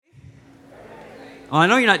Well, I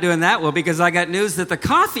know you're not doing that well because I got news that the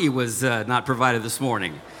coffee was not provided this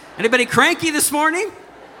morning. Anybody cranky this morning?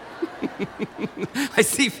 I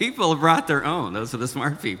see people have brought their own. Those are the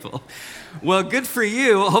smart people. Well, good for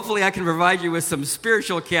you. Hopefully I can provide you with some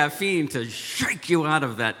spiritual caffeine to shake you out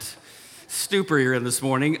of that stupor you're in this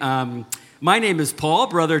morning. My name is Paul,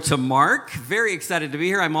 brother to Mark. Very excited to be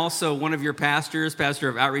here. I'm also one of your pastors, pastor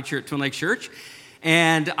of outreach here at Twin Lakes Church.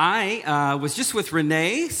 And I was just with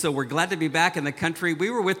Renee, so we're glad to be back in the country.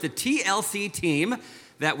 We were with the TLC team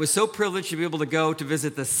that was so privileged to be able to go to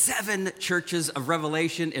visit the 7 churches of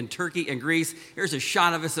Revelation in Turkey and Greece. Here's a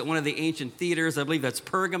shot of us at one of the ancient theaters. I believe that's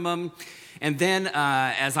Pergamum. And then,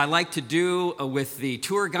 as I like to do with the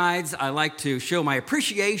tour guides, I like to show my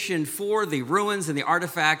appreciation for the ruins and the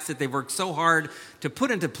artifacts that they've worked so hard to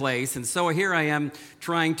put into place. And so here I am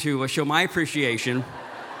trying to show my appreciation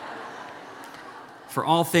for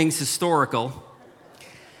all things historical.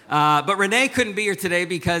 But Renee couldn't be here today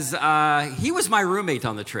because he was my roommate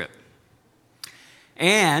on the trip.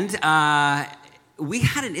 And we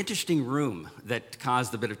had an interesting room that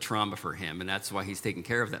caused a bit of trauma for him, and that's why he's taking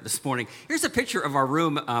care of that this morning. Here's a picture of our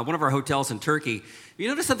room, one of our hotels in Turkey. You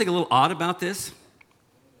notice something a little odd about this?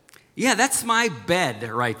 Yeah, that's my bed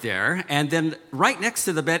right there. And then right next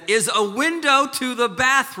to the bed is a window to the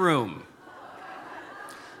bathroom.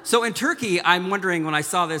 So in Turkey, I'm wondering when I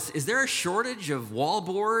saw this, is there a shortage of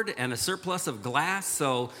wallboard and a surplus of glass?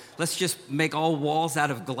 So let's just make all walls out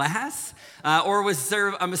of glass? Or was there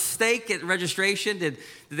a mistake at registration? Did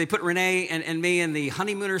they put Renee and me in the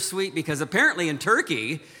honeymooner suite? Because apparently in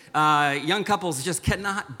Turkey, young couples just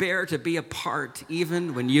cannot bear to be apart,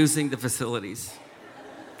 even when using the facilities.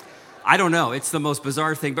 I don't know. It's the most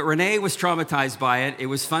bizarre thing. But Renee was traumatized by it. It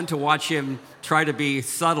was fun to watch him try to be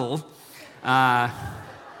subtle.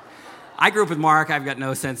 I grew up with Mark. I've got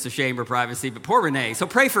no sense of shame or privacy, but poor Renee. So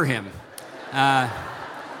pray for him.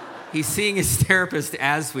 He's seeing his therapist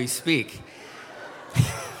as we speak.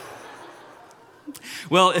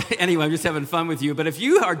 Well, anyway, I'm just having fun with you. But if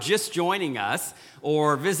you are just joining us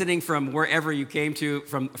or visiting from wherever you came to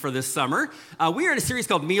for this summer, we are in a series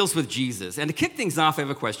called Meals with Jesus. And to kick things off, I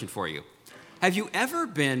have a question for you. Have you ever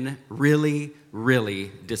been really,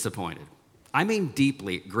 really disappointed? I mean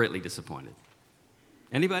deeply, greatly disappointed.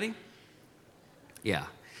 Anybody? Yeah.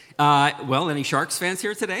 Well, any Sharks fans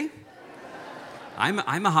here today? I'm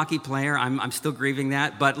a hockey player. I'm still grieving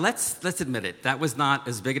that. But let's admit it. That was not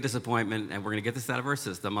as big a disappointment, and we're going to get this out of our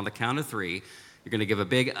system. On the count of 3, you're going to give a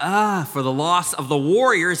big for the loss of the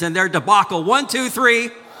Warriors and their debacle. 1, 2,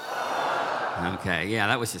 3. Okay, yeah,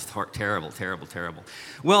 that was just terrible, terrible, terrible.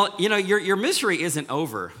 Well, you know, your misery isn't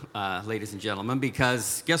over, ladies and gentlemen,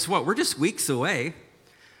 because guess what? We're just weeks away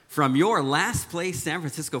from your last place San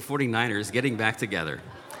Francisco 49ers getting back together.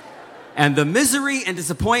 And the misery and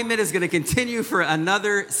disappointment is going to continue for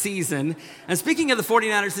another season. And speaking of the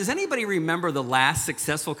 49ers, does anybody remember the last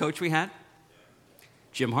successful coach we had?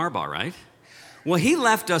 Jim Harbaugh, right? Well, he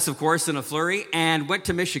left us, of course, in a flurry and went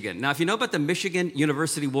to Michigan. Now, if you know about the Michigan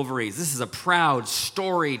University Wolverines, this is a proud,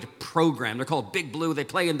 storied program. They're called Big Blue. They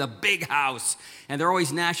play in the big house, and they're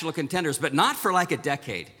always national contenders, but not for like a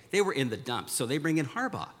decade. They were in the dumps, so they bring in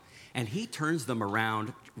Harbaugh. And he turns them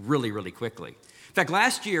around really, really quickly. In fact,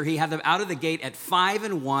 last year, he had them out of the gate at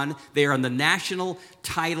 5-1. They are on the national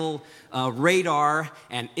title radar.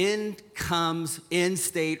 And in comes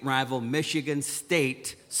in-state rival Michigan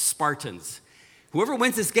State Spartans. Whoever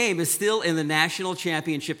wins this game is still in the national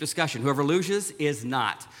championship discussion. Whoever loses is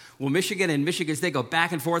not. Well, Michigan and Michigan State go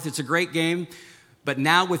back and forth. It's a great game. But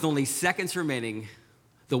now with only seconds remaining,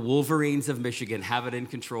 the Wolverines of Michigan have it in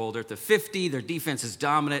control. They're at the 50. Their defense is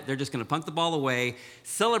dominant. They're just going to punt the ball away,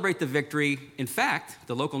 celebrate the victory. In fact,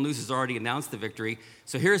 the local news has already announced the victory.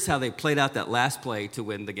 So here's how they played out that last play to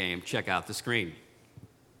win the game. Check out the screen.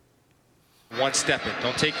 One step it.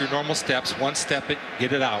 Don't take your normal steps. One step it.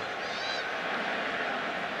 Get it out.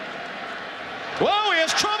 Whoa, he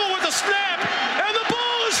has trouble with the snap, and the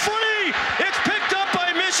ball is free. It's picked up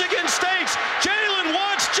by Michigan State's Jalen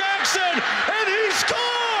Watts Jackson, and he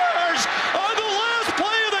scores on the last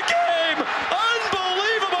play of the game.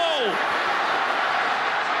 Unbelievable.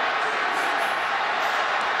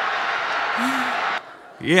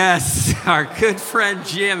 Yes, our good friend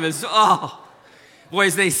Jim is, boy,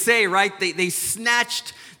 as they say, right? They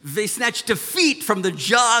snatched defeat from the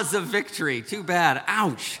jaws of victory. Too bad.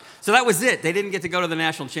 Ouch. So that was it. They didn't get to go to the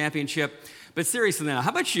national championship. But seriously now,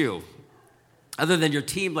 how about you? Other than your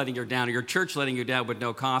team letting you down or your church letting you down with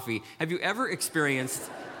no coffee, have you ever experienced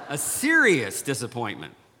a serious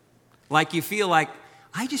disappointment? Like you feel like,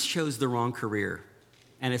 I just chose the wrong career,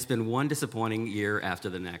 and it's been one disappointing year after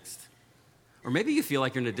the next. Or maybe you feel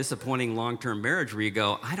like you're in a disappointing long-term marriage where you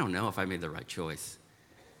go, I don't know if I made the right choice.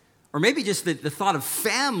 Or maybe just the thought of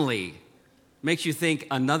family makes you think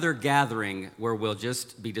another gathering where we'll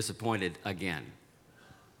just be disappointed again.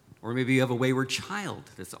 Or maybe you have a wayward child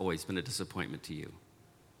that's always been a disappointment to you.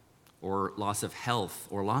 Or loss of health,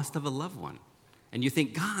 or loss of a loved one. And you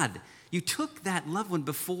think, God, you took that loved one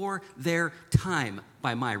before their time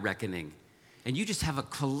by my reckoning. And you just have a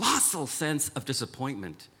colossal sense of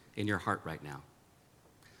disappointment in your heart right now.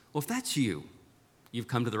 Well, if that's you, you've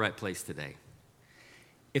come to the right place today.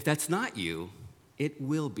 If that's not you, it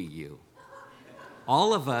will be you.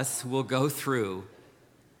 All of us will go through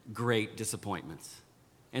great disappointments.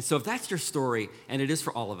 And so if that's your story, and it is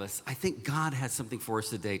for all of us, I think God has something for us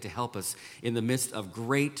today to help us in the midst of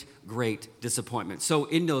great, great disappointment. So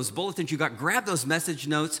in those bulletins you got, grab those message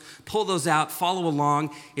notes, pull those out, follow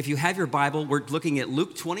along. If you have your Bible, we're looking at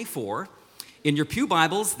Luke 24. In your pew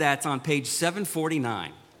Bibles, that's on page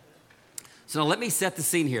 749. So now let me set the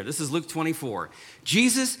scene here. This is Luke 24.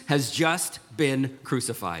 Jesus has just been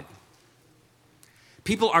crucified.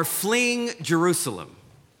 People are fleeing Jerusalem.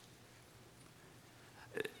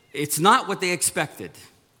 It's not what they expected.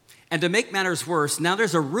 And to make matters worse, now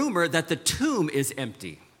there's a rumor that the tomb is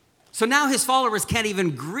empty. So now his followers can't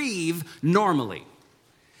even grieve normally.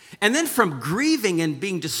 And then from grieving and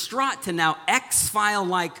being distraught to now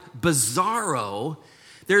X-File-like bizarro,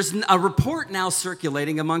 there's a report now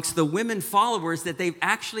circulating amongst the women followers that they've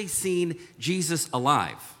actually seen Jesus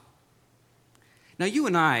alive. Now, you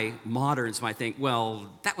and I, moderns, might think, well,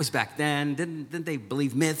 that was back then. Didn't they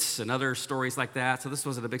believe myths and other stories like that? So this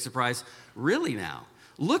wasn't a big surprise. Really now,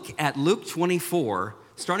 look at Luke 24,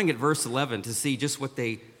 starting at verse 11, to see just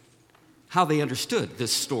how they understood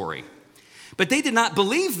this story. But they did not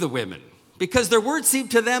believe the women, because their words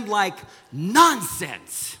seemed to them like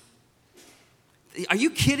nonsense. Are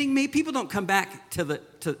you kidding me? People don't come back to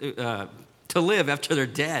live after they're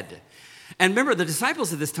dead. And remember, the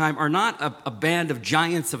disciples at this time are not a band of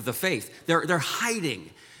giants of the faith. They're hiding.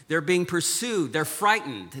 They're being pursued. They're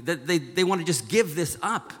frightened. They want to just give this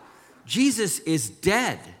up. Jesus is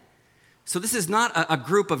dead. So this is not a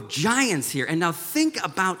group of giants here. And now think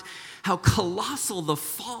about how colossal the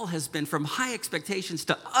fall has been from high expectations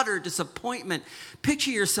to utter disappointment. Picture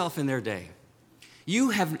yourself in their day.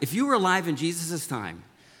 If you were alive in Jesus' time,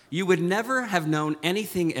 you would never have known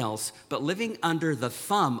anything else but living under the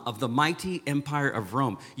thumb of the mighty empire of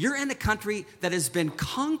Rome. You're in a country that has been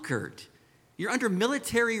conquered. You're under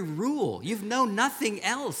military rule. You've known nothing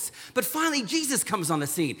else. But finally, Jesus comes on the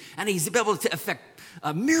scene, and he's able to effect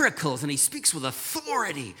miracles, and he speaks with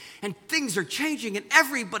authority, and things are changing, and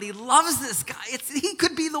everybody loves this guy. He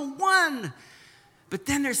could be the one. But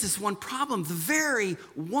then there's this one problem. The very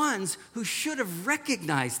ones who should have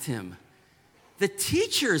recognized him, the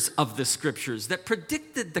teachers of the scriptures that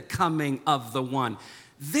predicted the coming of the one,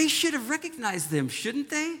 they should have recognized them, shouldn't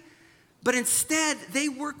they? But instead, they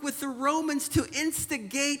work with the Romans to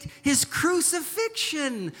instigate his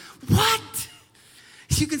crucifixion. What?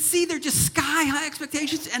 You can see they're just sky-high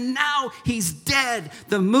expectations, and now he's dead.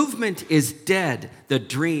 The movement is dead. The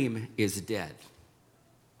dream is dead.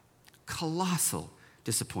 Colossal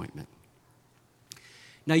disappointment.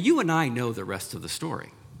 Now, you and I know the rest of the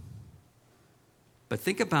story. But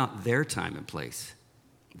think about their time and place.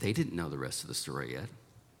 They didn't know the rest of the story yet.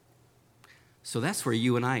 So that's where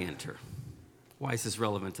you and I enter. Why is this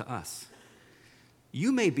relevant to us?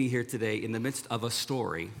 You may be here today in the midst of a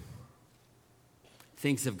story.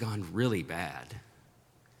 Things have gone really bad,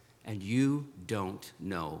 and you don't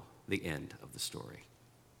know the end of the story.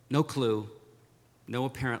 No clue, no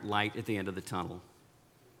apparent light at the end of the tunnel.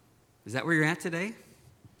 Is that where you're at today?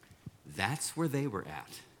 That's where they were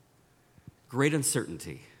at. Great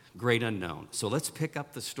uncertainty, great unknown. So let's pick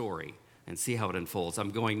up the story and see how it unfolds. I'm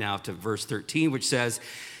going now to verse 13, which says,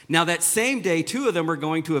 now that same day, two of them were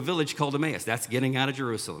going to a village called Emmaus. That's getting out of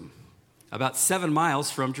Jerusalem, about 7 miles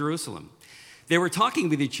from Jerusalem. They were talking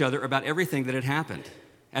with each other about everything that had happened.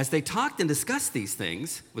 As they talked and discussed these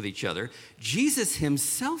things with each other, Jesus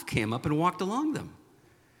himself came up and walked along them.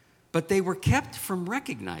 But they were kept from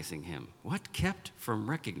recognizing him. What kept from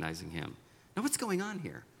recognizing him? Now, what's going on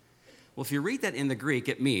here? Well, if you read that in the Greek,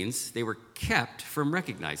 it means they were kept from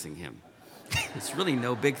recognizing him. It's really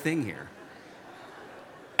no big thing here.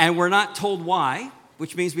 And we're not told why,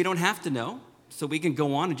 which means we don't have to know. So we can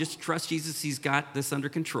go on and just trust Jesus. He's got this under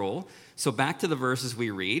control. So back to the verses we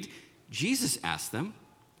read. Jesus asked them,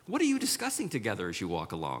 what are you discussing together as you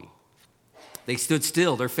walk along? They stood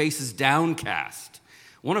still, their faces downcast.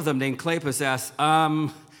 One of them, named Cleopas, asked,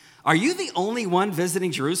 are you the only one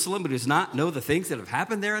visiting Jerusalem who does not know the things that have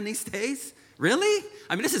happened there in these days? Really?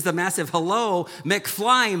 I mean, this is the massive hello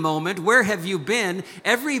McFly moment. Where have you been?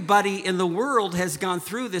 Everybody in the world has gone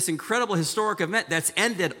through this incredible historic event that's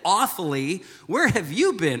ended awfully. Where have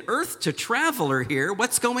you been? Earth to traveler here.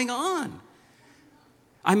 What's going on?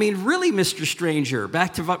 I mean, really, Mr. Stranger,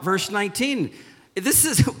 back to verse 19. This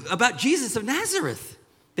is about Jesus of Nazareth,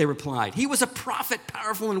 they replied. He was a prophet,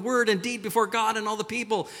 powerful in word and deed before God and all the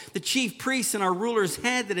people. The chief priests and our rulers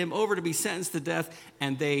handed him over to be sentenced to death,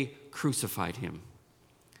 and they crucified him.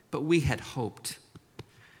 But we had hoped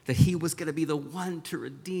that he was going to be the one to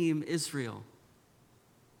redeem Israel.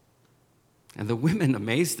 And the women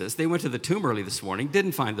amazed us. They went to the tomb early this morning,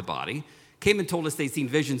 didn't find the body, came and told us they'd seen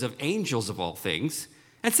visions of angels of all things,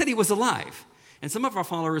 and said he was alive. And some of our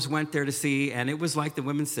followers went there to see, and it was like the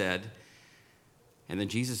women said. And then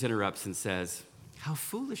Jesus interrupts and says, how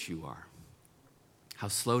foolish you are. How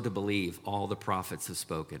slow to believe all the prophets have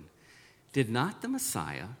spoken. Did not the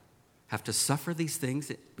Messiah have to suffer these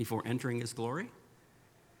things before entering his glory?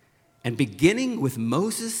 And beginning with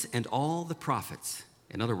Moses and all the prophets,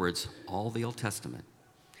 in other words, all the Old Testament,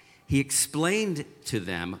 he explained to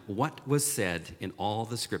them what was said in all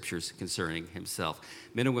the scriptures concerning himself.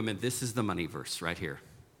 Men and women, this is the money verse right here.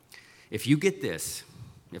 If you get this,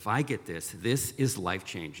 if I get this, this is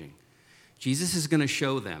life-changing. Jesus is going to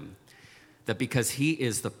show them that because he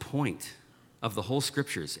is the point of the whole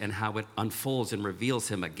scriptures and how it unfolds and reveals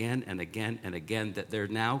him again and again and again, that there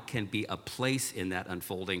now can be a place in that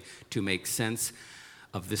unfolding to make sense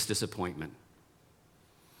of this disappointment.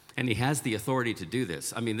 And he has the authority to do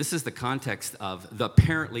this. I mean, this is the context of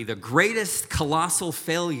apparently the greatest colossal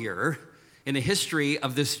failure in the history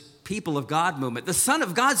of this people of God movement. The Son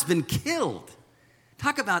of God's been killed.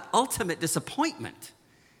 Talk about ultimate disappointment.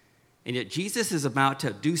 And yet Jesus is about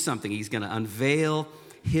to do something. He's going to unveil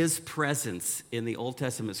his presence in the Old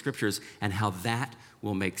Testament scriptures and how that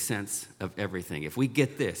will make sense of everything. If we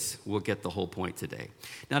get this, we'll get the whole point today.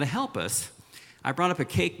 Now, to help us, I brought up a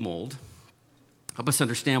cake mold. Help us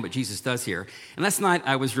understand what Jesus does here. And last night,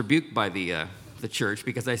 I was rebuked by the church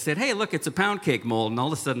because I said, hey, look, it's a pound cake mold. And all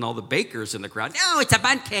of a sudden, all the bakers in the crowd, no, it's a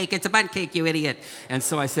bundt cake. It's a bundt cake, you idiot. And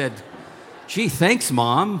so I said, gee, thanks,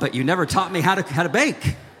 Mom, but you never taught me how to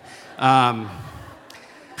bake.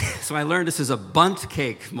 So I learned this is a bundt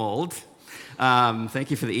cake mold.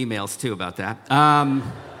 Thank you for the emails, too, about that.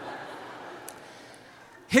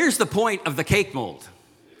 Here's the point of the cake mold.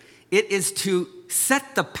 It is to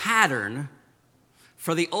set the pattern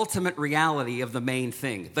for the ultimate reality of the main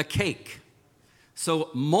thing, the cake. So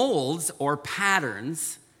molds or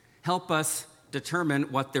patterns help us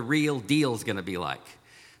determine what the real deal is going to be like.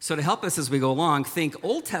 So to help us as we go along, think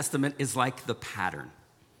Old Testament is like the pattern.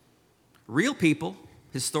 Real people,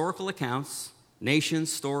 historical accounts,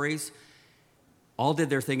 nations, stories, all did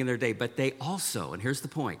their thing in their day, but they also, and here's the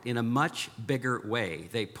point, in a much bigger way,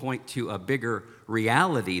 they point to a bigger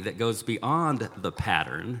reality that goes beyond the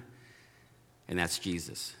pattern, and that's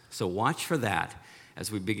Jesus. So watch for that as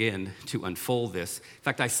we begin to unfold this. In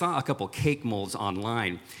fact, I saw a couple cake molds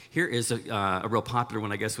online. Here is a real popular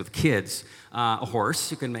one, I guess, with kids. A horse,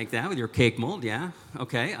 you can make that with your cake mold, yeah,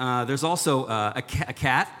 okay. There's also a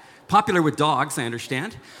cat, popular with dogs, I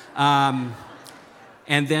understand.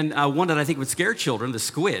 And then one that I think would scare children, the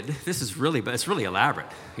squid. This is really, but it's really elaborate.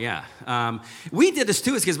 Yeah. We did this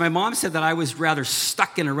too, because my mom said that I was rather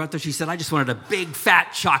stuck in a rut. She said I just wanted a big,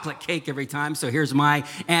 fat chocolate cake every time. So here's my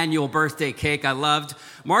annual birthday cake I loved.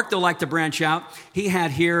 Mark, though, liked to branch out. He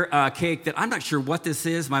had here a cake that I'm not sure what this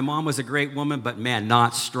is. My mom was a great woman, but man,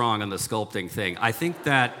 not strong on the sculpting thing. I think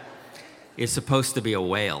that is supposed to be a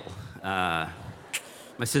whale.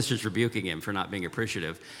 My sister's rebuking him for not being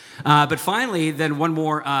appreciative. But finally, then one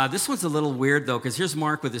more. This one's a little weird, though, because here's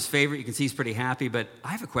Mark with his favorite. You can see he's pretty happy. But I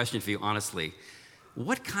have a question for you, honestly.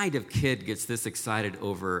 What kind of kid gets this excited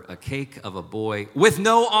over a cake of a boy with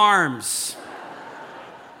no arms?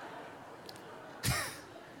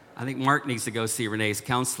 I think Mark needs to go see Renee's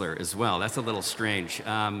counselor as well. That's a little strange.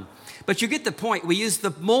 But you get the point. We use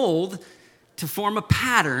the mold to form a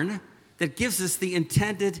pattern that gives us the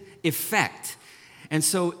intended effect. And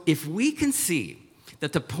so if we can see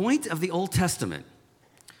that the point of the Old Testament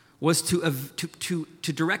was to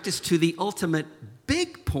direct us to the ultimate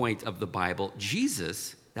big point of the Bible,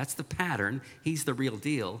 Jesus, that's the pattern, he's the real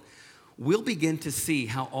deal, we'll begin to see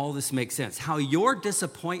how all this makes sense, how your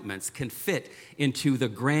disappointments can fit into the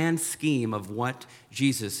grand scheme of what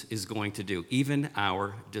Jesus is going to do, even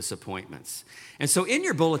our disappointments. And so in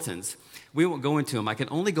your bulletins, we won't go into them. I can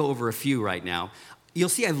only go over a few right now. You'll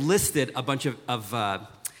see I've listed a bunch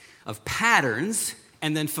of patterns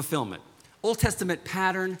and then fulfillment. Old Testament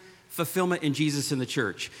pattern, fulfillment in Jesus in the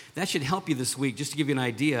church. That should help you this week, just to give you an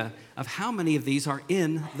idea of how many of these are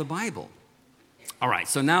in the Bible. All right,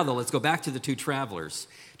 so now though, let's go back to the two travelers.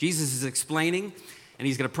 Jesus is explaining, and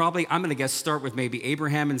he's going to probably, I'm going to guess, start with maybe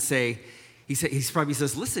Abraham and say, he probably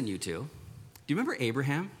says, listen, you two, do you remember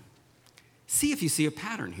Abraham? See if you see a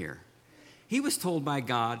pattern here. He was told by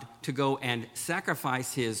God to go and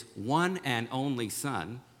sacrifice his one and only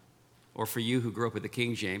son, or for you who grew up with the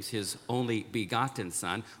King James, his only begotten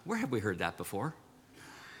son. Where have we heard that before?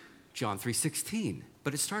 John 3:16.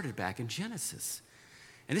 But it started back in Genesis.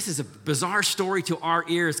 And this is a bizarre story to our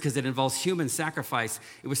ears because it involves human sacrifice.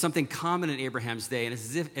 It was something common in Abraham's day, and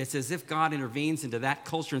it's as if God intervenes into that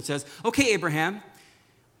culture and says, okay, Abraham,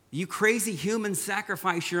 you crazy humans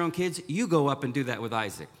sacrifice your own kids. You go up and do that with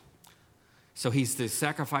Isaac. So he's to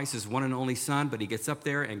sacrifice his one and only son, but he gets up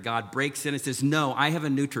there and God breaks in and says, no, I have a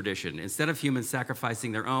new tradition. Instead of humans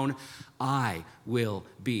sacrificing their own, I will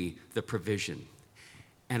be the provision.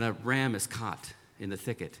 And a ram is caught in the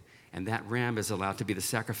thicket, and that ram is allowed to be the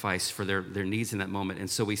sacrifice for their needs in that moment. And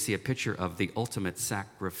so we see a picture of the ultimate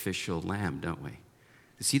sacrificial lamb, don't we?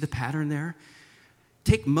 You see the pattern there?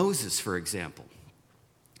 Take Moses, for example.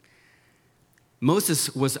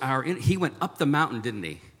 Moses was he went up the mountain, didn't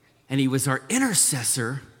he? And he was our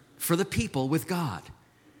intercessor for the people with God.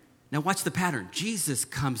 Now watch the pattern. Jesus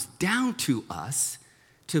comes down to us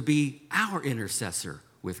to be our intercessor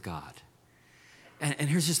with God. And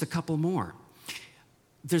here's just a couple more.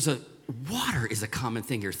 Water is a common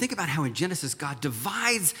thing here. Think about how in Genesis, God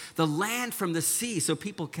divides the land from the sea so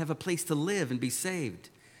people have a place to live and be saved.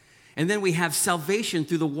 And then we have salvation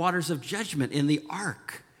through the waters of judgment in the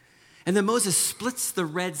ark. And then Moses splits the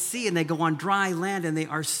Red Sea and they go on dry land and they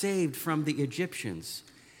are saved from the Egyptians.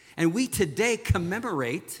 And we today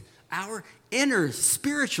commemorate our inner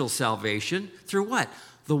spiritual salvation through what?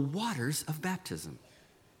 The waters of baptism.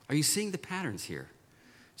 Are you seeing the patterns here?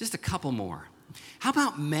 Just a couple more. How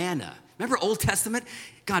about manna? Remember Old Testament?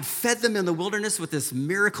 God fed them in the wilderness with this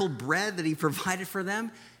miracle bread that he provided for them.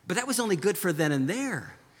 But that was only good for then and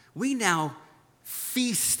there. We now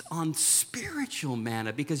feast on spiritual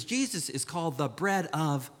manna because Jesus is called the bread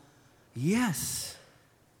of yes.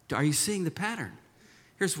 Are you seeing the pattern?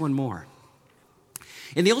 Here's one more.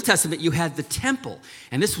 In the Old Testament, you had the temple,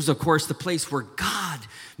 and this was, of course, the place where God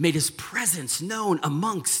made his presence known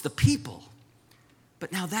amongst the people.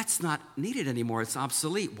 But now that's not needed anymore. It's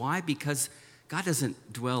obsolete. Why? Because God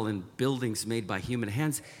doesn't dwell in buildings made by human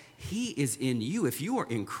hands. He is in you. If you are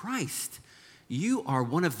in Christ, you are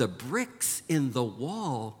one of the bricks in the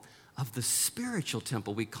wall of the spiritual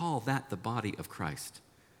temple. We call that the body of Christ,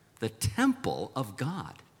 the temple of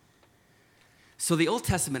God. So the Old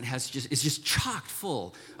Testament is just chock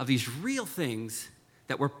full of these real things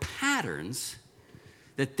that were patterns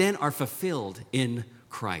that then are fulfilled in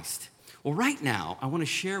Christ. Well, right now, I want to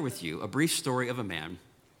share with you a brief story of a man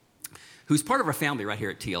who's part of our family right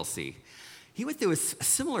here at TLC. He went through a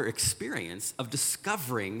similar experience of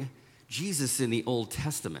discovering Jesus in the Old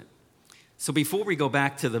Testament. So before we go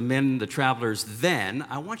back to the travelers then,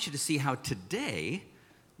 I want you to see how today,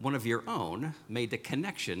 one of your own made the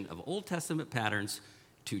connection of Old Testament patterns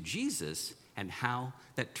to Jesus and how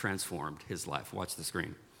that transformed his life. Watch the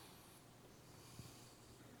screen.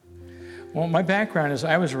 Well, my background is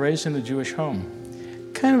I was raised in a Jewish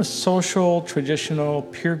home. Kind of a social, traditional,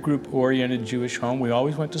 peer group-oriented Jewish home. We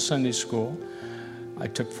always went to Sunday school. I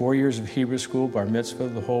took 4 years of Hebrew school, bar mitzvah,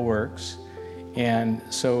 the whole works, and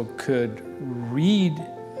so could read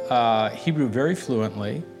Hebrew very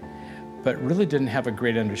fluently, but really didn't have a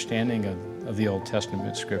great understanding of the Old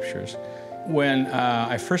Testament scriptures. When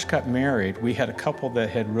I first got married, we had a couple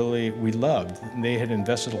that we loved. They had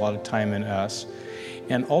invested a lot of time in us,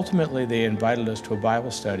 and ultimately they invited us to a Bible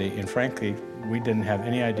study, and frankly, we didn't have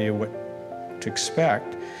any idea what to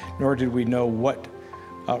expect, nor did we know what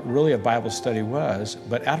really a Bible study was,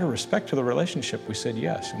 but out of respect to the relationship, we said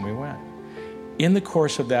yes, and we went. In the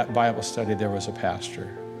course of that Bible study, there was a pastor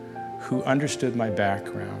who understood my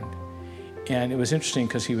background, and it was interesting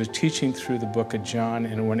because he was teaching through the book of John,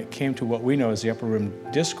 and when it came to what we know as the Upper Room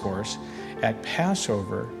Discourse, at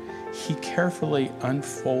Passover, he carefully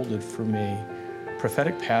unfolded for me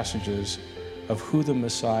prophetic passages of who the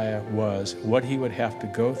Messiah was, what he would have to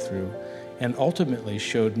go through, and ultimately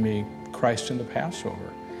showed me Christ in the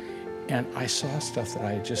Passover. And I saw stuff that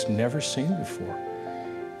I had just never seen before.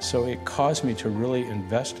 So it caused me to really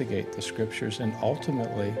investigate the scriptures, and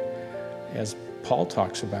ultimately, as Paul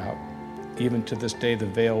talks about, even to this day, the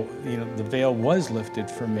veil was lifted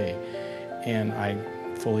for me, and I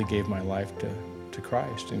fully gave my life to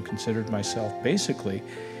Christ and considered myself basically,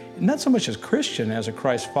 not so much as Christian, as a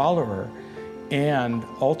Christ follower, and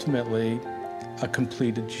ultimately a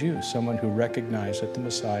completed Jew, someone who recognized that the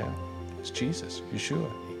Messiah was Jesus, Yeshua.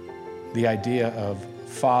 The idea of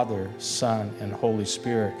Father, Son, and Holy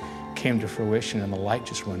Spirit came to fruition, and the light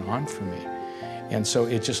just went on for me. And so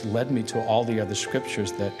it just led me to all the other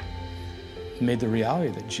scriptures that made the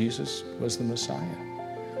reality that Jesus was the Messiah.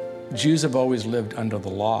 Jews have always lived under the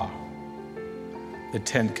law, the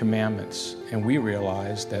 10 Commandments, and we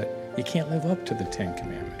realize that you can't live up to the 10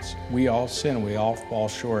 Commandments. We all sin, we all fall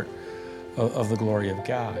short of the glory of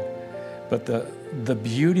God. But the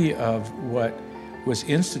beauty of what was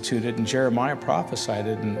instituted, and Jeremiah prophesied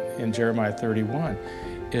it in Jeremiah 31,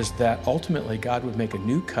 is that ultimately God would make a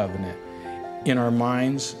new covenant in our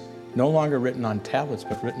minds, no longer written on tablets,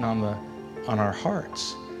 but written on our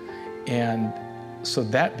hearts. And so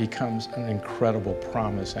that becomes an incredible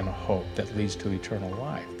promise and a hope that leads to eternal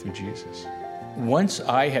life through Jesus. Once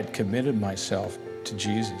I had committed myself to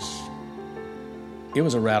Jesus, it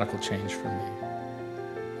was a radical change for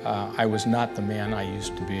me. I was not the man I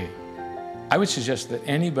used to be. I would suggest that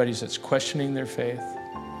anybody that's questioning their faith,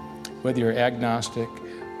 whether you're agnostic,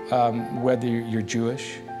 whether you're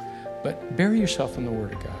Jewish, but bury yourself in the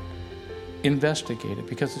Word of God. Investigate it,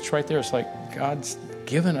 because it's right there. It's like God's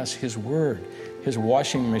given us His Word, His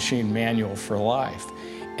washing machine manual for life.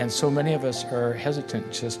 And so many of us are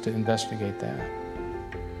hesitant just to investigate that.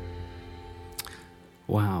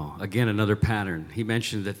 Wow, again, another pattern. He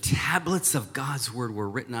mentioned the tablets of God's Word were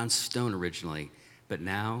written on stone originally, but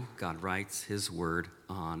now God writes His Word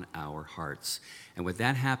on our hearts. And when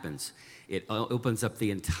that happens, it opens up the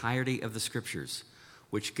entirety of the Scriptures,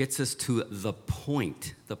 which gets us to the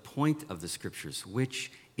point of the Scriptures,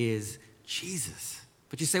 which is Jesus.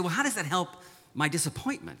 But you say, well, how does that help my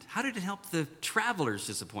disappointment? How did it help the traveler's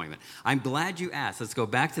disappointment? I'm glad you asked. Let's go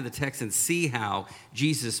back to the text and see how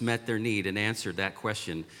Jesus met their need and answered that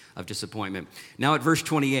question of disappointment. Now at verse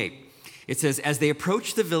 28, it says, as they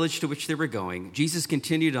approached the village to which they were going, Jesus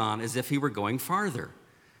continued on as if he were going farther.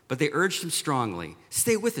 But they urged him strongly,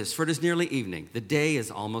 stay with us, for it is nearly evening. The day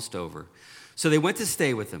is almost over. So they went to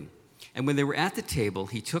stay with him. And when they were at the table,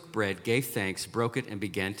 he took bread, gave thanks, broke it, and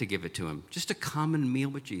began to give it to him. Just a common meal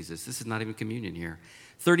with Jesus. This is not even communion here.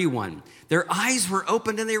 31, their eyes were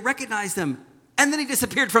opened and they recognized him. And then he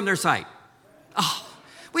disappeared from their sight. Oh,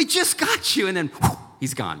 we just got you. And then whoosh,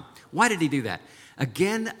 he's gone. Why did he do that?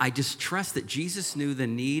 Again, I just trust that Jesus knew the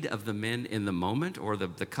need of the men in the moment, or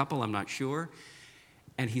the couple, I'm not sure.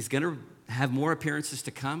 And he's going to have more appearances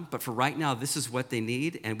to come, but for right now, this is what they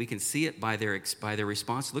need, and we can see it by their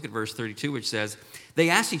response. Look at verse 32, which says, they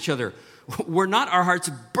asked each other, were not our hearts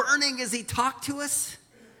burning as he talked to us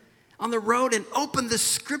on the road and opened the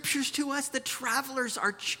Scriptures to us? The travelers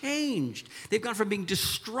are changed. They've gone from being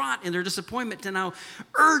distraught in their disappointment to now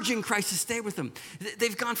urging Christ to stay with them.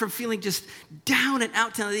 They've gone from feeling just down and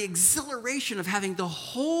out to the exhilaration of having the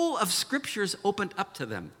whole of Scriptures opened up to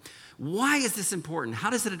them. Why is this important? How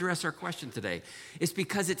does it address our question today? It's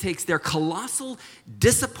because it takes their colossal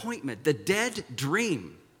disappointment, the dead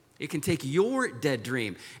dream. It can take your dead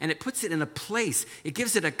dream and it puts it in a place. It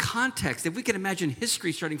gives it a context. If we can imagine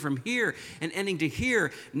history starting from here and ending to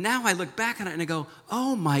here, now I look back on it and I go,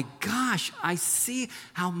 oh my gosh, I see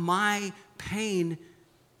how my pain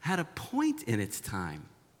had a point in its time.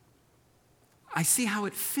 I see how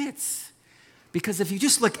it fits. Because if you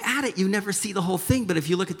just look at it, you never see the whole thing. But if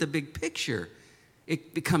you look at the big picture,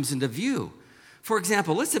 it comes into view. For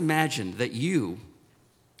example, let's imagine that you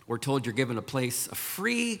were told you're given a place, a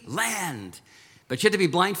free land, but you have to be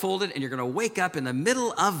blindfolded and you're going to wake up in the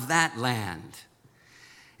middle of that land.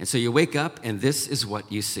 And so you wake up and this is what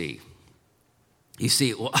you see. You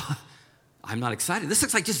see, well, I'm not excited. This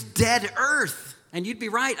looks like just dead earth. And you'd be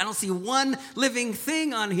right. I don't see one living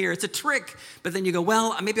thing on here. It's a trick. But then you go,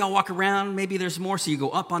 well, maybe I'll walk around. Maybe there's more. So you go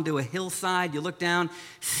up onto a hillside. You look down.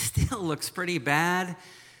 Still looks pretty bad.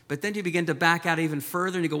 But then you begin to back out even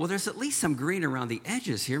further. And you go, well, there's at least some green around the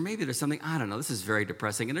edges here. Maybe there's something. I don't know. This is very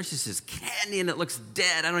depressing. And there's just this canyon that looks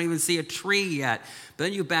dead. I don't even see a tree yet. But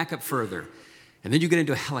then you back up further. And then you get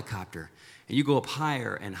into a helicopter. And you go up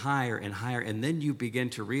higher and higher and higher, and then you begin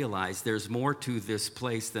to realize there's more to this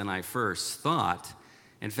place than I first thought.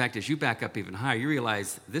 In fact, as you back up even higher, you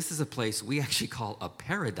realize this is a place we actually call a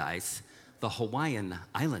paradise, the Hawaiian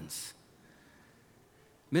Islands.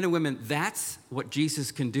 Men and women, that's what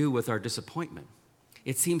Jesus can do with our disappointment.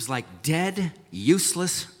 It seems like dead,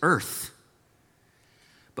 useless earth.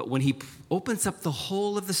 But when he opens up the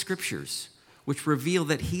whole of the Scriptures, which reveal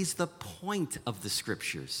that he's the point of the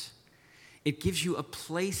Scriptures, it gives you a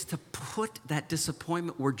place to put that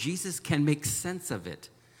disappointment where Jesus can make sense of it.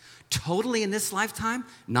 Totally in this lifetime,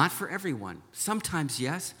 not for everyone. Sometimes,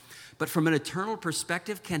 yes. But from an eternal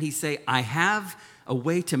perspective, can he say, I have a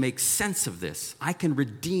way to make sense of this? I can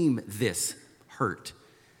redeem this hurt.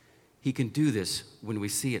 He can do this when we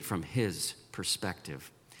see it from his perspective.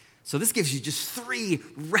 So this gives you just 3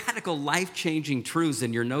 radical, life-changing truths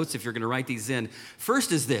in your notes if you're going to write these in.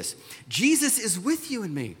 First is this: Jesus is with you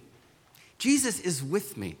and me. Jesus is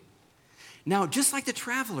with me. Now, just like the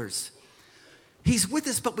travelers, he's with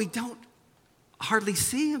us, but we don't hardly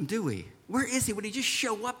see him, do we? Where is he? Would he just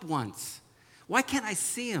show up once? Why can't I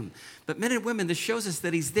see him? But men and women, this shows us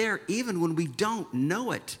that he's there even when we don't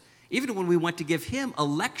know it. Even when we want to give him a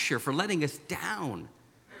lecture for letting us down.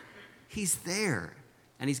 He's there,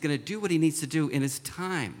 and he's going to do what he needs to do in his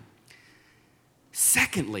time.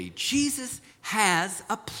 Secondly, Jesus has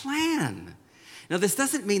a plan. Now, this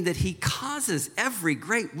doesn't mean that he causes every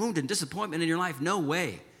great wound and disappointment in your life. No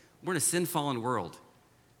way. We're in a sin-fallen world.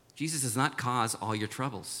 Jesus does not cause all your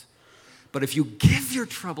troubles. But if you give your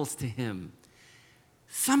troubles to him,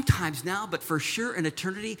 sometimes now, but for sure in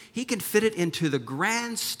eternity, he can fit it into the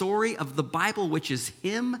grand story of the Bible, which is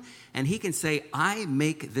him, and he can say, I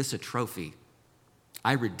make this a trophy.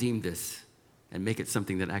 I redeem this and make it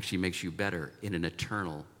something that actually makes you better in an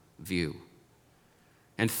eternal view.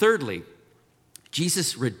 And thirdly,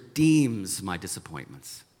 Jesus redeems my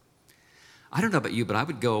disappointments. I don't know about you, but I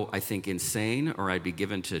would go, I think, insane, or I'd be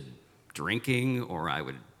given to drinking, or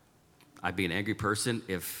I'd be an angry person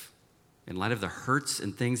if, in light of the hurts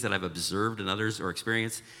and things that I've observed in others or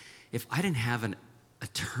experienced, if I didn't have an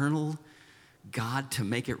eternal God to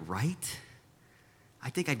make it right, I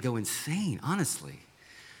think I'd go insane, honestly.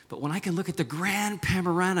 But when I can look at the grand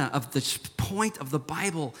panorama of the point of the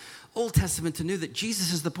Bible, Old Testament to New, that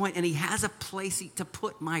Jesus is the point, and he has a place to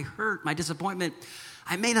put my hurt, my disappointment.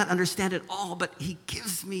 I may not understand it all, but he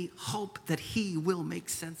gives me hope that he will make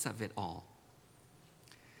sense of it all.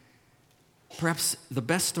 Perhaps the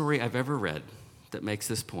best story I've ever read that makes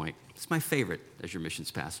this point, it's my favorite as your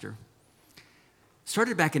missions pastor,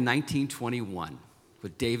 started back in 1921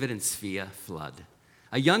 with David and Svea Flood,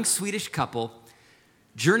 a young Swedish couple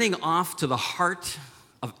journeying off to the heart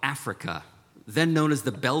of Africa, then known as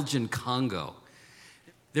the Belgian Congo.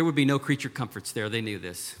 There would be no creature comforts there, they knew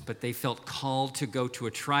this, but they felt called to go to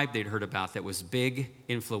a tribe they'd heard about that was big,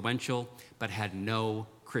 influential, but had no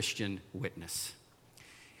Christian witness.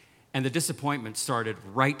 And the disappointment started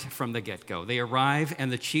right from the get-go. They arrive, and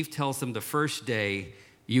the chief tells them the first day,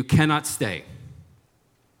 you cannot stay.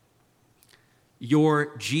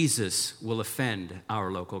 Your Jesus will offend our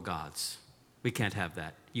local gods. We can't have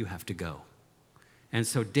that. You have to go. And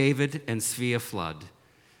so David and Svea Flood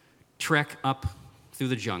trek up through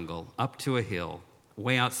the jungle, up to a hill,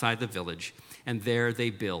 way outside the village, and there they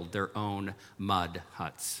build their own mud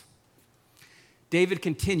huts. David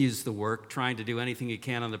continues the work, trying to do anything he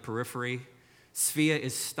can on the periphery. Svea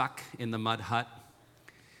is stuck in the mud hut.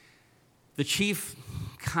 The chief,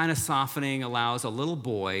 kind of softening, allows a little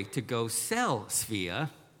boy to go sell Svea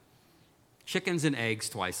chickens and eggs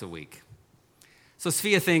twice a week. So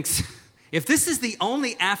Svea thinks, if this is the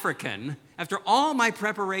only African, after all my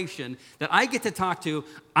preparation, that I get to talk to,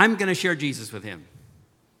 I'm going to share Jesus with him.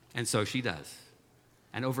 And so she does.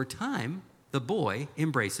 And over time, the boy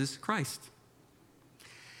embraces Christ.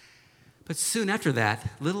 But soon after that,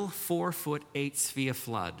 little 4'8" Svea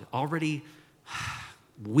Flood, already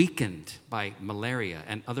weakened by malaria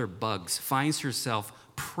and other bugs, finds herself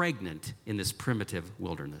pregnant in this primitive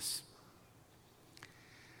wilderness.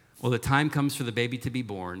 Well, the time comes for the baby to be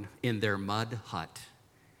born in their mud hut,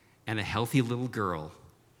 and a healthy little girl,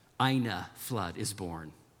 Ina Flood, is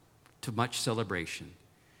born to much celebration.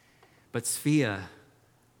 But Svea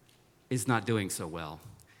is not doing so well.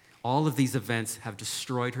 All of these events have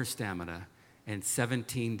destroyed her stamina, and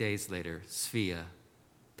 17 days later, Svea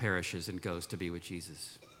perishes and goes to be with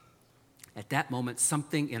Jesus. At that moment,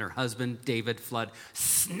 something in her husband, David Flood,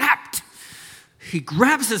 snapped. He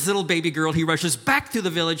grabs his little baby girl, he rushes back through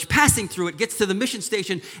the village, passing through it, gets to the mission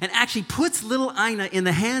station, and actually puts little Ina in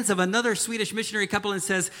the hands of another Swedish missionary couple and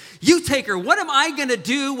says, you take her. What am I going to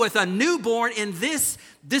do with a newborn in this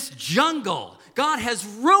jungle? God has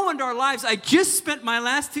ruined our lives. I just spent my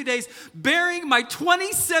last 2 days burying my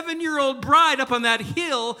 27-year-old bride up on that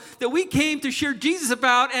hill that we came to share Jesus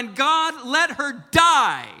about, and God let her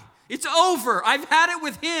die. It's over. I've had it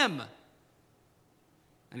with him.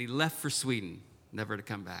 And he left for Sweden, never to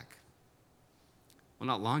come back. Well,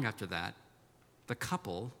 not long after that, the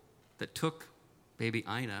couple that took baby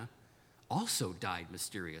Ina also died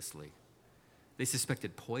mysteriously. They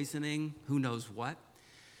suspected poisoning, who knows what.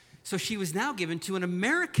 So she was now given to an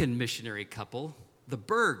American missionary couple, the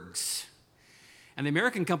Bergs. And the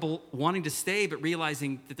American couple wanting to stay, but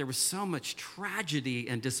realizing that there was so much tragedy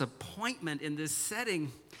and disappointment in this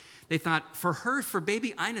setting, they thought, for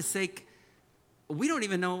baby Ina's sake, we don't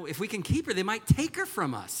even know if we can keep her. They might take her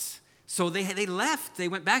from us. So they left. They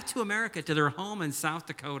went back to America, to their home in South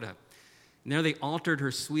Dakota. And there they altered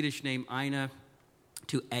her Swedish name, Ina,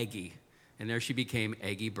 to Aggie. And there she became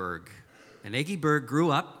Aggie Berg. And Aggie Berg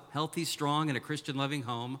grew up healthy, strong, in a Christian-loving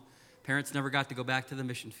home. Parents never got to go back to the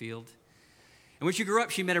mission field. And when she grew up,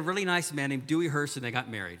 she met a really nice man named Dewey Hurst, and they got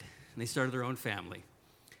married. And they started their own family.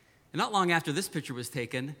 And not long after this picture was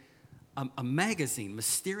taken, a magazine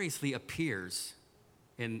mysteriously appears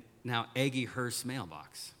in now Aggie Hurst's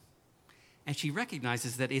mailbox. And she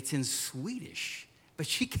recognizes that it's in Swedish, but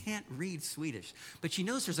she can't read Swedish. But she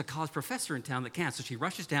knows there's a college professor in town that can. So she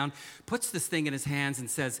rushes down, puts this thing in his hands and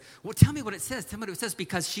says, well, tell me what it says. Tell me what it says.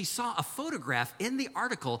 Because she saw a photograph in the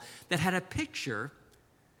article that had a picture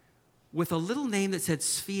with a little name that said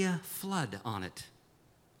Svea Flood on it,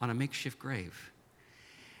 on a makeshift grave.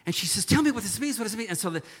 And she says, tell me what this means, what does it mean? And so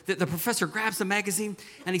the professor grabs the magazine,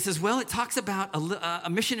 and he says, well, it talks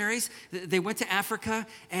about missionaries. They went to Africa,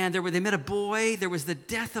 and they met a boy. There was the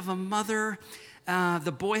death of a mother.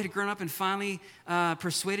 The boy had grown up and finally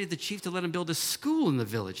persuaded the chief to let him build a school in the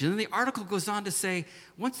village. And then the article goes on to say,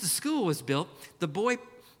 once the school was built, the boy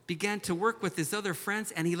began to work with his other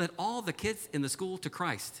friends, and he led all the kids in the school to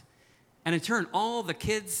Christ. And in turn, all the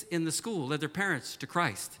kids in the school led their parents to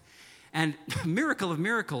Christ. And miracle of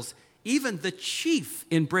miracles, even the chief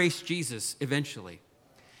embraced Jesus eventually.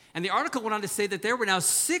 And the article went on to say that there were now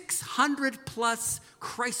 600 plus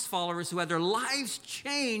Christ followers who had their lives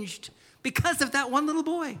changed because of that one little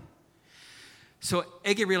boy. So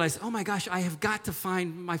Aggie realized, oh my gosh, I have got to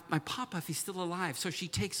find my papa if he's still alive. So she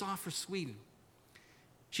takes off for Sweden.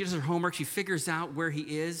 She does her homework. She figures out where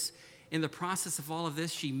he is. In the process of all of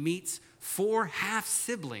this, she meets 4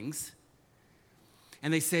 half-siblings.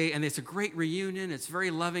 And they say, and it's a great reunion. It's very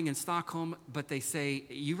loving in Stockholm. But they say,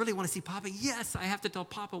 you really want to see Papa? Yes, I have to tell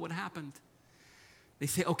Papa what happened. They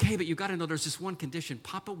say, okay, but you got to know there's just one condition.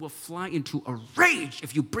 Papa will fly into a rage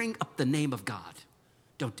if you bring up the name of God.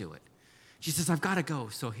 Don't do it. She says, I've got to go.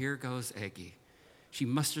 So here goes Aggie. She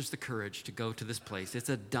musters the courage to go to this place. It's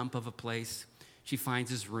a dump of a place. She finds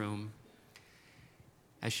his room.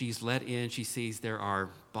 As she's let in, she sees there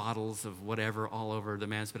are bottles of whatever all over. The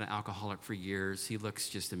man's been an alcoholic for years. He looks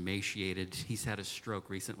just emaciated. He's had a stroke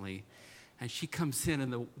recently. And she comes in,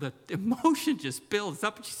 and the emotion just builds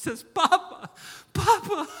up. And she says, Papa,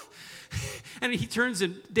 Papa. And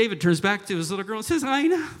David turns back to his little girl and says,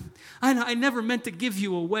 Ina, I never meant to give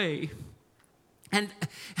you away. And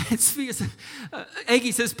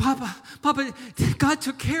Aggie says, Papa, God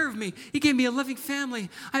took care of me. He gave me a loving family.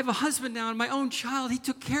 I have a husband now and my own child. He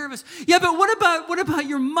took care of us. Yeah, but what about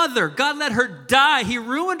your mother? God let her die. He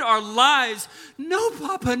ruined our lives. No,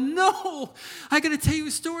 Papa, no. I got to tell you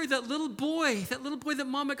a story. That little boy that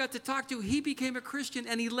Mama got to talk to, he became a Christian,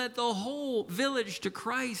 and he led the whole village to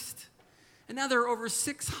Christ. And now there are over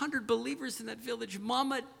 600 believers in that village.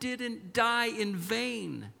 Mama didn't die in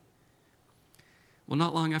vain. Well,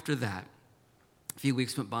 not long after that, a few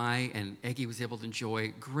weeks went by, and Aggie was able to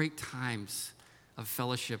enjoy great times of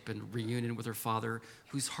fellowship and reunion with her father,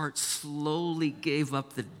 whose heart slowly gave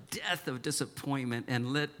up the death of disappointment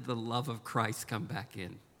and let the love of Christ come back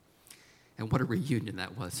in. And what a reunion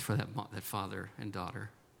that was for that father and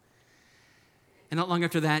daughter. And not long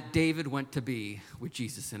after that, David went to be with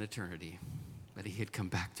Jesus in eternity, but he had come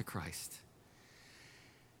back to Christ.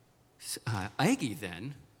 Aggie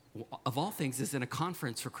then, of all things, is in a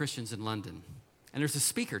conference for Christians in London. And there's a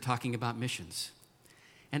speaker talking about missions.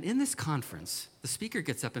 And in this conference, the speaker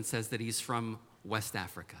gets up and says that he's from West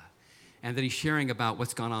Africa, and that he's sharing about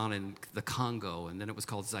what's gone on in the Congo, and then it was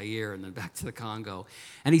called Zaire, and then back to the Congo.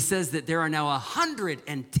 And he says that there are now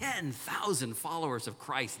 110,000 followers of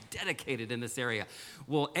Christ dedicated in this area.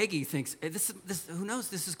 Well, Aggie thinks, who knows,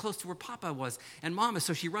 this is close to where Papa was and Mama.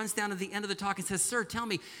 So she runs down to the end of the talk and says, sir, tell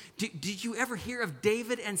me, did you ever hear of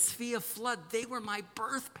David and Svea Flood? They were my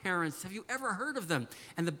birth parents. Have you ever heard of them?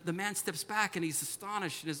 And the man steps back, and he's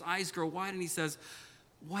astonished, and his eyes grow wide, and he says,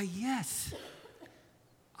 why, yes.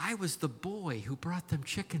 I was the boy who brought them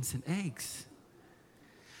chickens and eggs.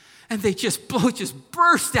 And they just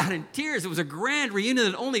burst out in tears. It was a grand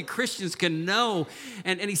reunion that only Christians can know.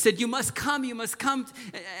 And he said, you must come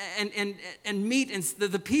and meet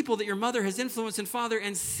the people that your mother has influenced and father,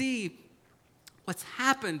 and see what's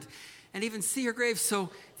happened and even see her grave. So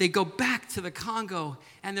they go back to the Congo,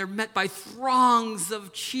 and they're met by throngs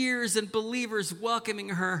of cheers and believers welcoming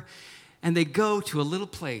her. And they go to a little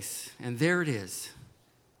place, and there it is.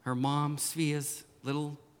 Her mom, Svea's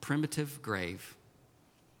little primitive grave,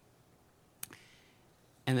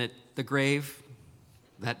 And at the grave,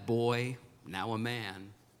 that boy, now a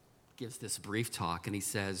man, gives this brief talk, and he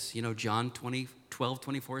says, John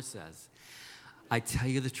 12:24 says, I tell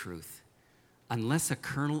you the truth, unless a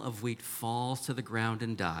kernel of wheat falls to the ground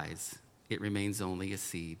and dies, it remains only a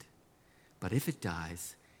seed. But if it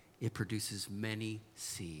dies, it produces many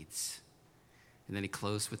seeds. And then he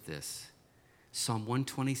closed with this. Psalm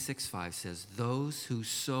 126:5 says, those who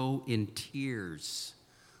sow in tears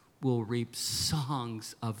will reap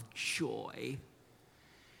songs of joy.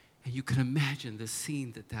 And you can imagine the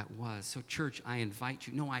scene that was. So church, I invite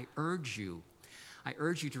you, I urge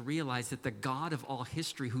you to realize that the God of all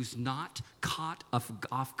history, who's not caught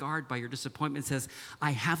off guard by your disappointment, says,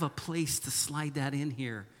 I have a place to slide that in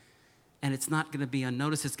here. And it's not going to be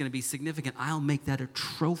unnoticed. It's going to be significant. I'll make that a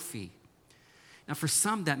trophy. Now, for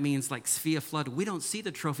some, that means like Sophia Flood, we don't see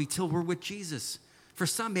the trophy till we're with Jesus. For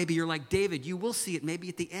some, maybe you're like David. You will see it maybe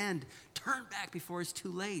at the end. Turn back before it's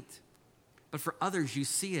too late. But for others, you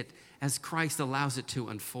see it as Christ allows it to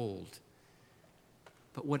unfold.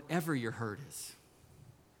 But whatever your hurt is,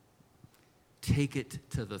 take it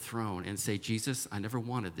to the throne and say, Jesus, I never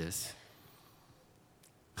wanted this,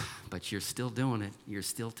 but you're still doing it. You're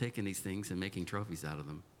still taking these things and making trophies out of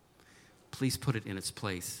them. Please put it in its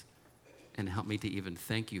place and help me to even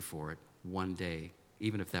thank you for it one day,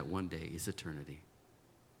 even if that one day is eternity.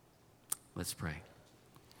 Let's pray.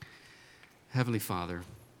 Heavenly Father,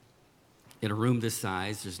 in a room this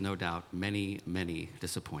size, there's no doubt many, many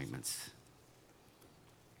disappointments.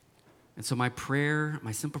 And so my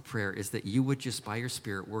simple prayer is that you would just by your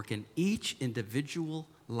Spirit work in each individual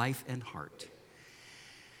life and heart.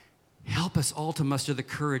 Help us all to muster the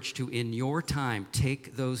courage to, in your time,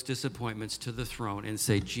 take those disappointments to the throne and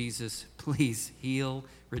say, Jesus, please heal,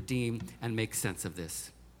 redeem, and make sense of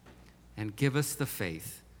this. And give us the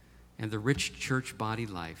faith and the rich church body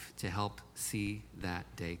life to help see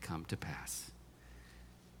that day come to pass.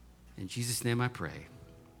 In Jesus' name I pray.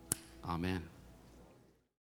 Amen.